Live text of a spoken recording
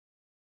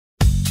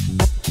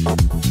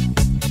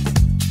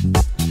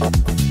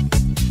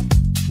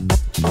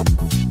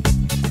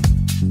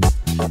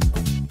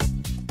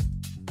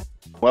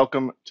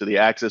Welcome to the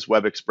Access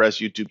Web Express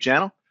YouTube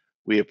channel.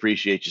 We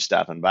appreciate you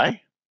stopping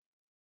by.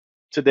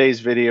 Today's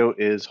video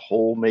is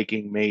Hole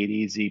Making Made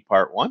Easy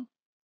Part 1.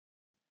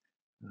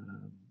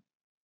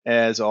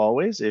 As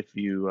always, if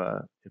you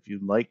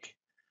like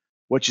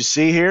what you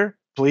see here,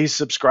 please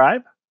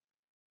subscribe.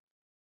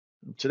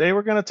 Today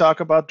we're going to talk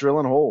about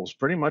drilling holes,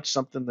 pretty much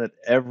something that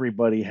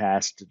everybody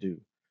has to do.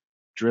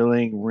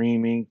 Drilling,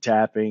 reaming,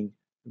 tapping,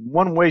 in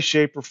one way,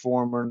 shape, or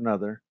form or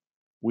another,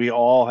 we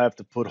all have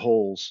to put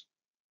holes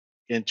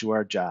into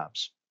our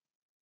jobs.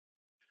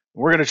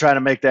 We're going to try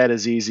to make that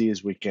as easy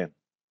as we can.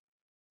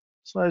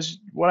 So as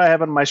what I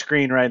have on my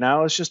screen right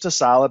now is just a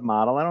solid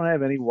model. I don't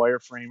have any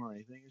wireframe or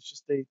anything. It's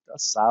just a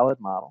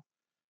solid model.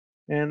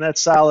 And that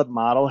solid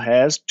model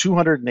has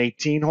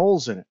 218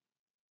 holes in it.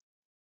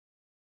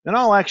 In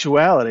all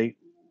actuality,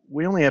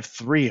 we only have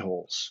 3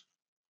 holes.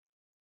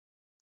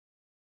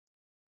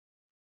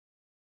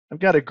 I've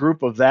got a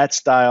group of that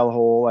style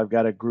hole, I've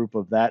got a group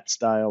of that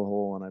style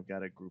hole, and I've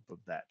got a group of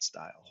that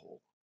style hole.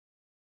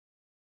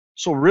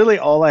 So really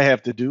all I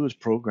have to do is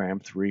program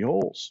 3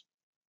 holes.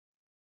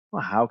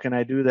 Well, how can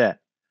I do that?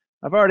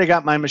 I've already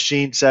got my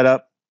machine set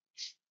up.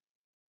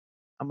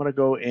 I'm going to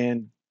go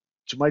in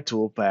to my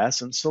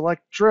toolpath and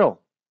select drill.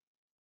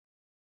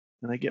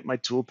 And I get my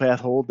toolpath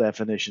hole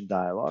definition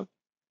dialog.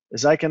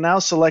 As I can now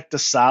select a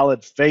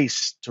solid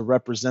face to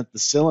represent the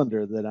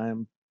cylinder that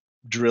I'm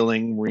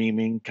drilling,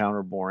 reaming,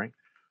 counterboring,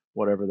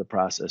 whatever the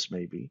process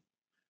may be.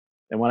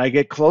 And when I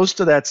get close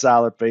to that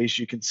solid face,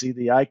 you can see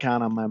the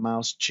icon on my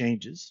mouse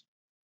changes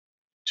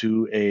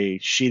to a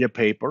sheet of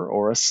paper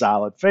or a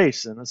solid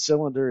face. And a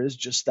cylinder is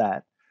just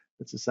that.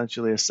 It's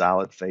essentially a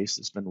solid face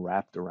that's been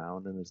wrapped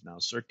around and is now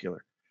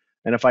circular.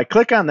 And if I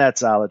click on that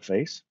solid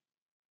face,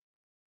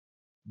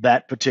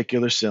 that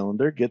particular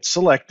cylinder gets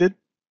selected.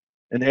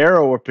 An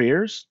arrow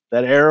appears.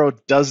 That arrow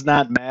does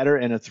not matter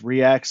in a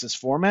 3-axis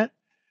format.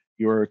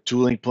 Your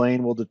tooling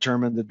plane will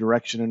determine the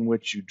direction in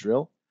which you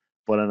drill.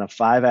 But in a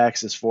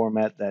 5-axis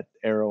format, that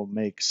arrow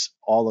makes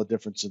all the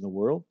difference in the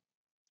world.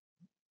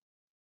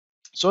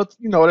 So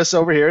you notice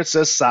over here it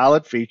says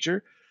solid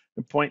feature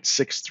and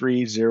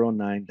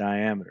 0.6309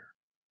 diameter.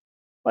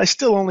 I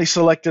still only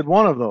selected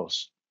one of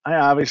those. I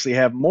obviously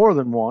have more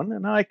than one,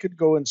 and I could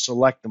go and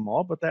select them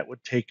all, but that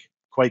would take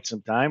quite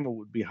some time. It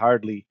would be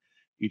hardly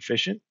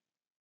efficient.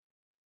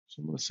 So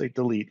I'm going to say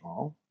delete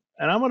all.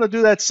 And I'm going to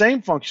do that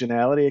same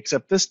functionality,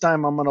 except this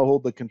time I'm going to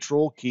hold the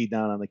control key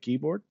down on the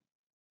keyboard.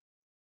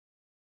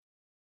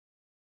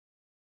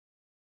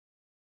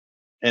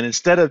 And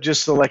instead of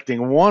just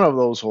selecting one of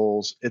those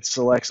holes, it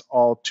selects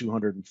all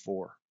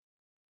 204.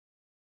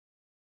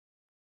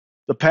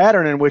 The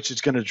pattern in which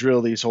it's going to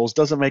drill these holes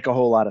doesn't make a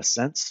whole lot of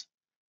sense,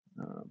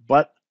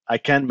 but I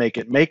can make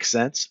it make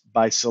sense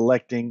by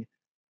selecting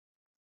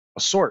a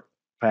sort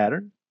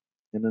pattern.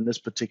 And in this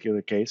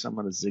particular case, I'm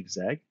going to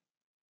zigzag.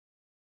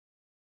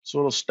 So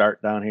it'll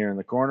start down here in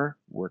the corner,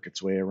 work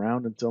its way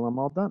around until I'm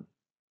all done.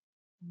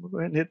 We'll go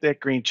ahead and hit that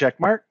green check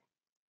mark.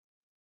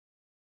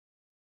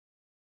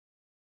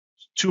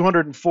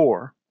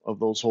 204 of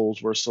those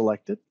holes were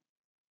selected.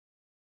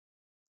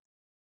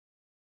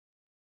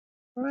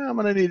 Well, I'm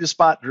going to need to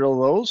spot drill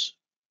those.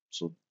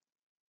 So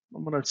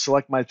I'm going to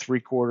select my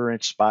 3/4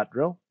 inch spot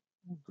drill.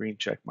 Green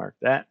check mark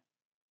that.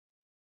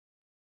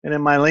 And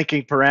in my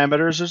linking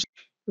parameters,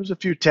 there's a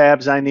few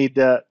tabs I need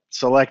to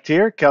select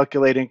here.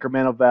 Calculate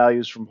incremental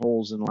values from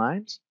holes and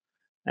lines,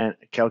 and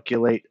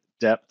calculate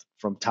depth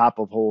from top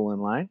of hole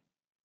and line.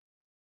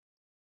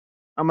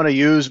 I'm going to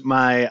use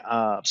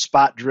my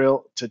spot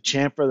drill to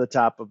chamfer the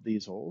top of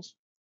these holes.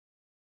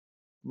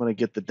 I'm going to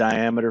get the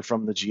diameter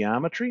from the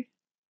geometry.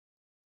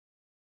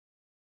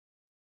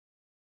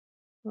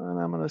 And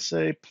I'm going to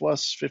say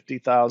plus 50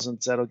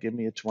 thousandths. That'll give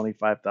me a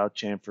 25 thou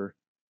chamfer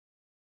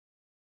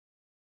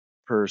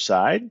per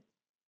side.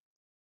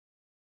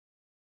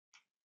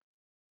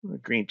 I'm going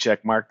to green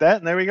check mark that,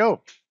 and there we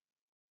go.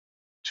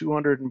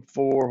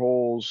 204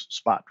 holes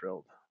spot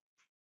drilled.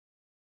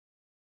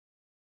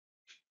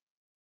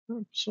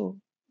 So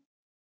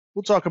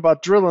we'll talk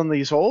about drilling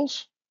these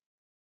holes.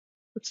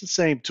 It's the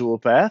same tool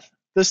path.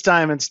 This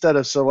time, instead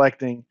of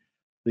selecting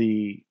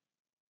the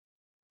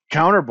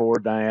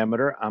counterbore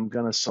diameter, I'm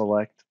going to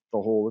select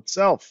the hole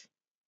itself.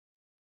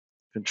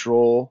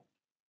 Control,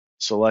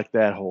 select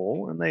that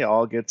hole, and they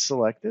all get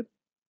selected.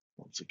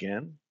 Once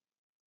again,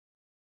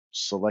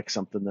 select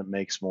something that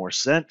makes more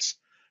sense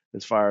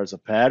as far as a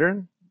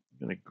pattern.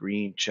 I'm going to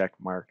green check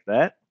mark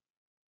that.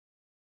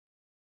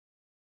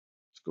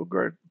 Let's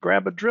go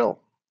grab a drill.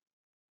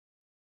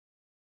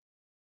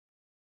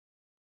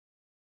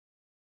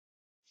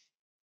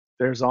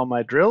 There's all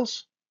my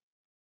drills.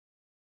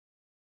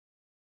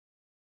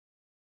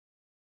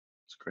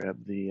 Let's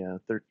grab the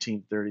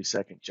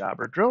 13/32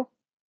 jobber drill.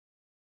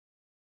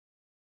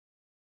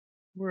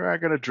 We're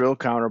going to drill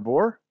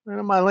counterbore. And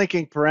in my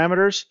linking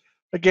parameters,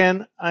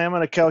 again, I am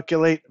going to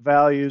calculate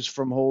values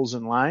from holes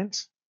and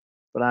lines,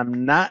 but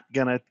I'm not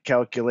going to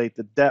calculate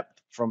the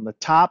depth from the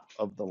top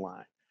of the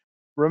line.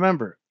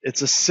 Remember,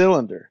 it's a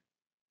cylinder.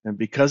 And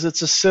because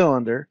it's a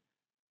cylinder,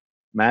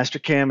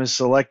 Mastercam has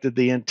selected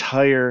the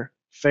entire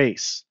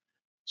face.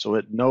 So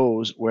it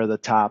knows where the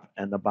top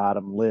and the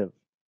bottom live.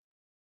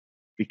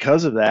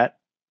 Because of that,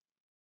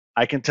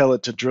 I can tell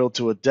it to drill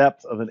to a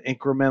depth of an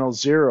incremental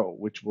 0,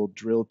 which will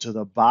drill to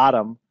the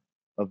bottom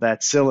of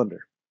that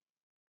cylinder.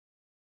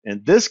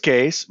 In this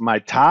case, my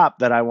top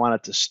that I want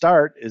it to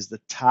start is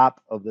the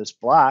top of this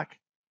block,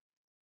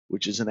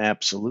 which is an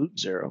absolute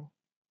 0.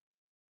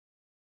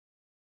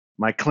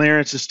 My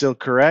clearance is still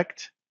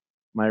correct.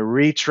 My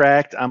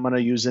retract, I'm going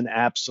to use an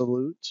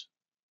absolute.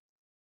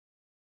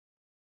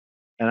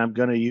 And I'm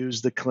going to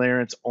use the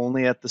clearance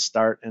only at the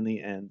start and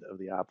the end of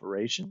the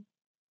operation.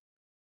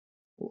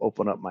 We'll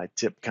open up my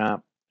tip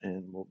comp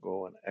and we'll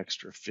go an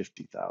extra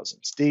 50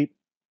 thousandths deep.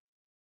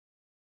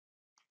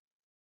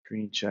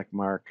 Green check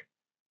mark.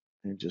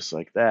 And just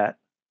like that,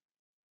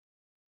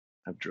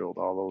 I've drilled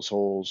all those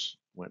holes,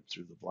 went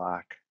through the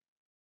block.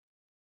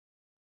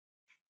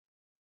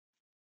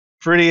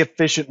 Pretty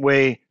efficient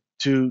way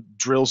to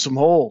drill some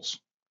holes.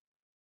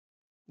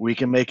 We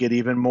can make it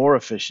even more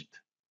efficient.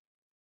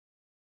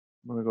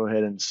 I'm going to go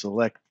ahead and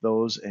select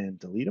those and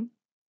delete them.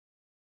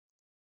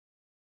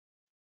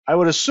 I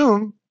would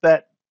assume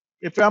that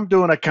if I'm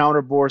doing a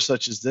counter bore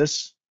such as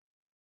this,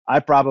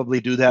 I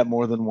probably do that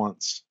more than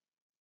once.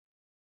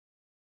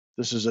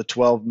 This is a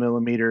 12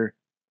 millimeter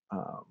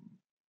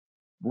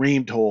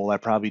reamed hole. I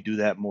probably do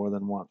that more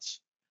than once.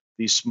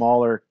 These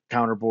smaller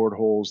counterboard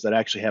holes that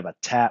actually have a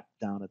tap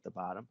down at the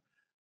bottom,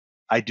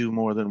 I do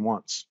more than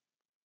once.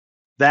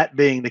 That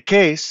being the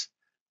case,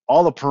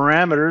 all the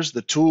parameters,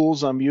 the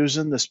tools I'm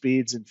using, the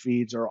speeds and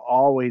feeds are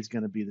always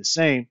going to be the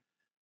same.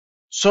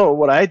 So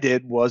what I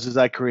did was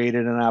I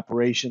created an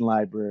operation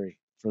library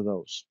for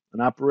those.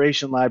 An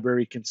operation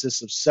library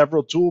consists of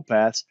several tool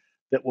paths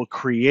that will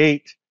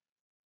create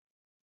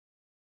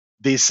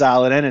these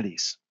solid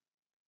entities.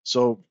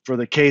 So for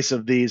the case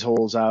of these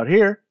holes out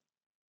here,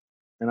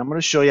 and I'm going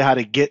to show you how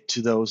to get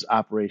to those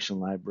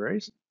operation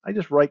libraries. I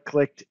just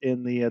right-clicked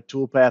in the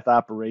Toolpath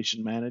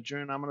Operation Manager,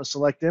 and I'm going to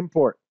select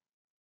Import.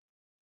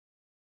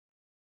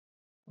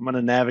 I'm going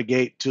to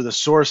navigate to the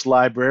source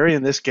library.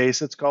 In this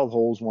case, it's called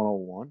Holes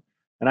 101.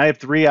 And I have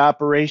 3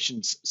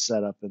 operations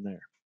set up in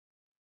there.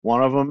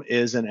 One of them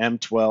is an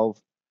M12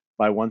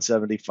 by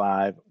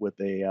 175 with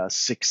a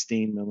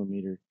 16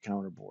 millimeter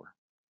counter bore.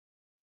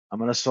 I'm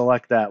going to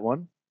select that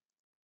one.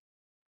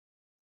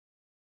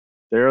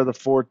 There are the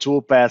 4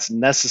 toolpaths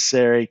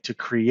necessary to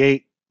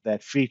create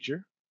that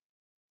feature.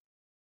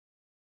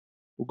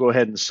 We'll go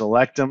ahead and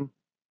select them,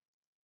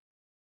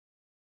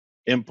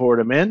 import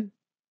them in.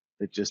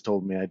 It just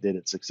told me I did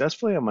it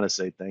successfully. I'm going to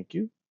say thank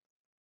you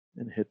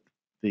and hit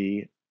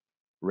the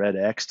red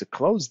X to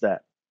close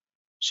that.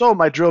 So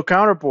my drill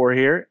counter bore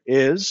here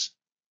is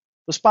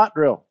the spot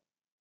drill.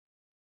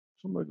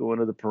 So I'm going to go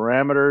into the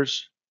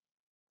parameters.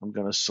 I'm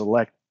going to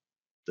select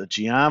the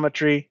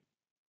geometry,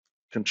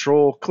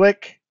 control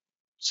click,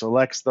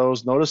 selects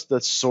those. Notice the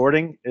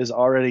sorting is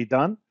already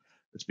done.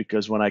 It's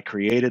because when I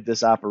created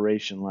this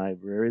operation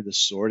library, the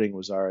sorting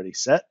was already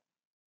set.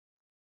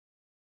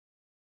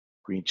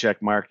 Green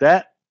check mark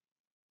that.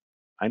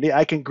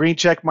 I can green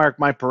check mark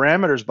my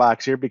parameters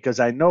box here because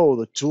I know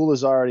the tool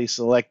is already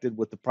selected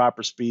with the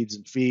proper speeds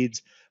and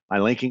feeds. My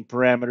linking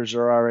parameters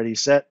are already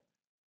set.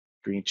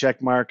 Green check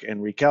mark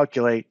and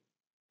recalculate,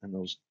 and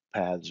those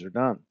paths are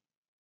done.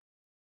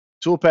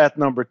 Toolpath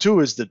number 2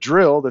 is the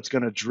drill that's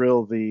going to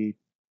drill the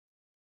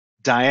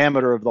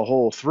diameter of the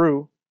hole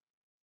through.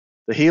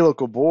 The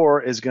helical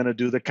bore is going to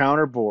do the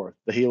counter bore.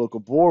 The helical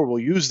bore will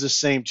use the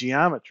same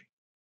geometry.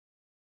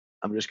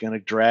 I'm just going to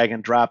drag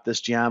and drop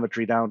this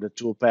geometry down to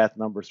toolpath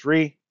number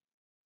 3,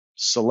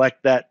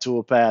 select that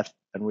toolpath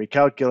and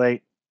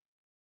recalculate.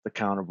 The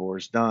counter bore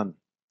is done.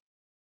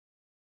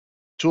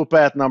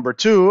 Toolpath number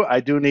 2, I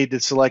do need to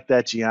select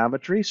that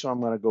geometry, so I'm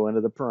going to go into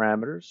the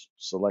parameters,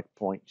 select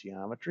point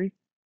geometry,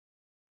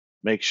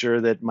 make sure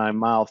that my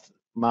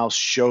mouse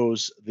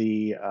shows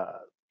the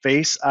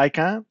face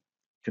icon,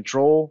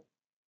 control,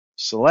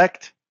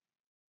 select.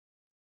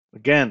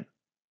 Again,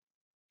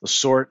 the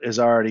sort is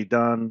already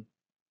done.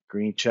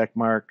 Green check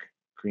mark,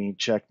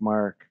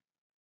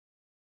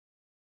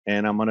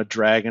 and I'm going to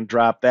drag and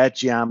drop that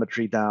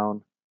geometry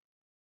down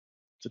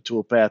to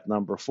toolpath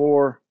number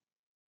 4.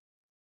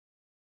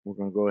 We're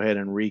going to go ahead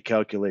and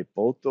recalculate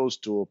both those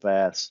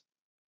toolpaths,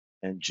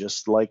 and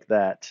just like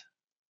that,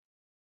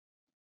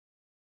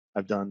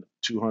 I've done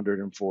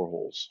 204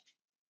 holes.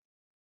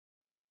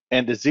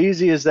 And as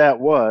easy as that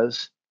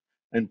was,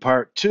 in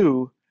part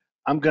 2,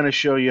 I'm going to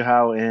show you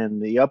how in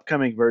the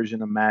upcoming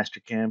version of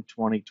Mastercam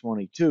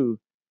 2022,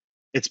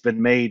 it's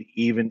been made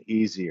even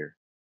easier.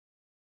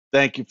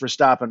 Thank you for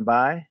stopping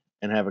by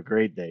and have a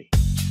great day.